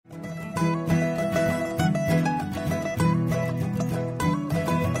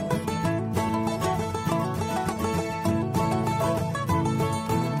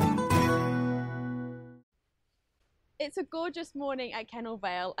It's a gorgeous morning at Kennel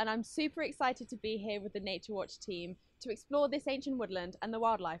Vale and I'm super excited to be here with the NatureWatch team to explore this ancient woodland and the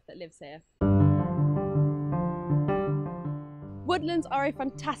wildlife that lives here. Woodlands are a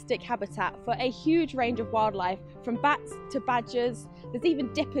fantastic habitat for a huge range of wildlife, from bats to badgers. There's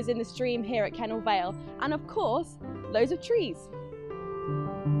even dippers in the stream here at Kennel Vale, and of course, loads of trees.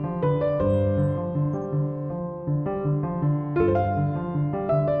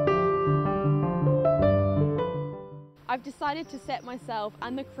 I've decided to set myself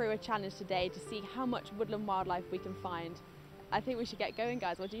and the crew a challenge today to see how much woodland wildlife we can find. I think we should get going,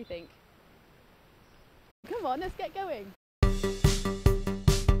 guys. What do you think? Come on, let's get going.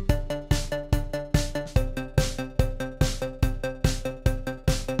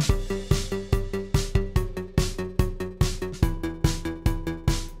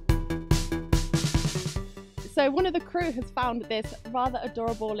 So one of the crew has found this rather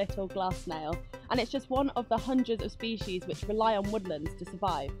adorable little glass snail, and it's just one of the hundreds of species which rely on woodlands to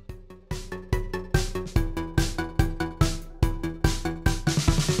survive.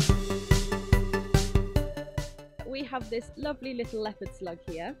 We have this lovely little leopard slug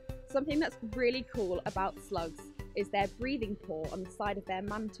here. Something that's really cool about slugs is their breathing pore on the side of their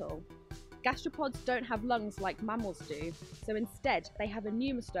mantle. Gastropods don't have lungs like mammals do, so instead they have a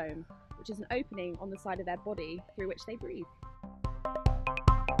pneumostome, which is an opening on the side of their body through which they breathe.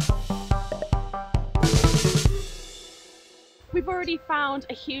 We've already found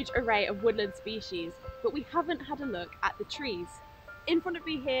a huge array of woodland species, but we haven't had a look at the trees. In front of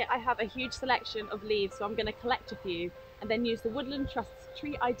me here I have a huge selection of leaves, so I'm going to collect a few and then use the Woodland Trust's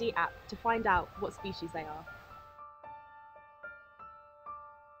Tree ID app to find out what species they are.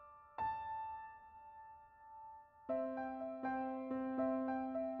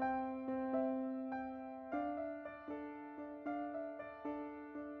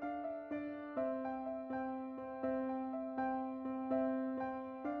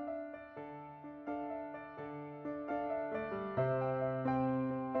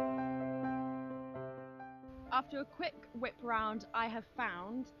 After a quick whip round, I have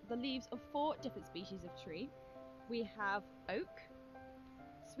found the leaves of 4 different species of tree. We have oak,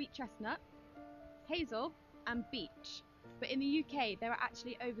 sweet chestnut, hazel and beech. But in the UK there are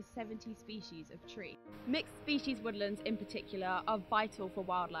actually over 70 species of tree. Mixed species woodlands in particular are vital for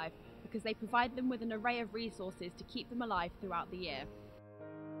wildlife because they provide them with an array of resources to keep them alive throughout the year.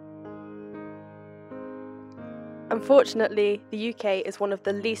 Unfortunately, the UK is one of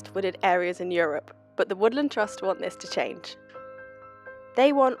the least wooded areas in Europe, but the Woodland Trust want this to change.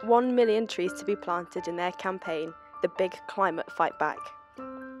 They want 1 million trees to be planted in their campaign, The Big Climate Fight Back.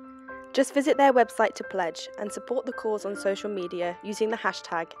 Just visit their website to pledge and support the cause on social media using the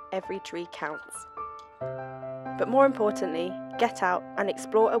hashtag #EveryTreeCounts. But more importantly, get out and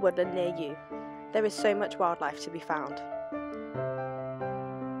explore a woodland near you. There is so much wildlife to be found.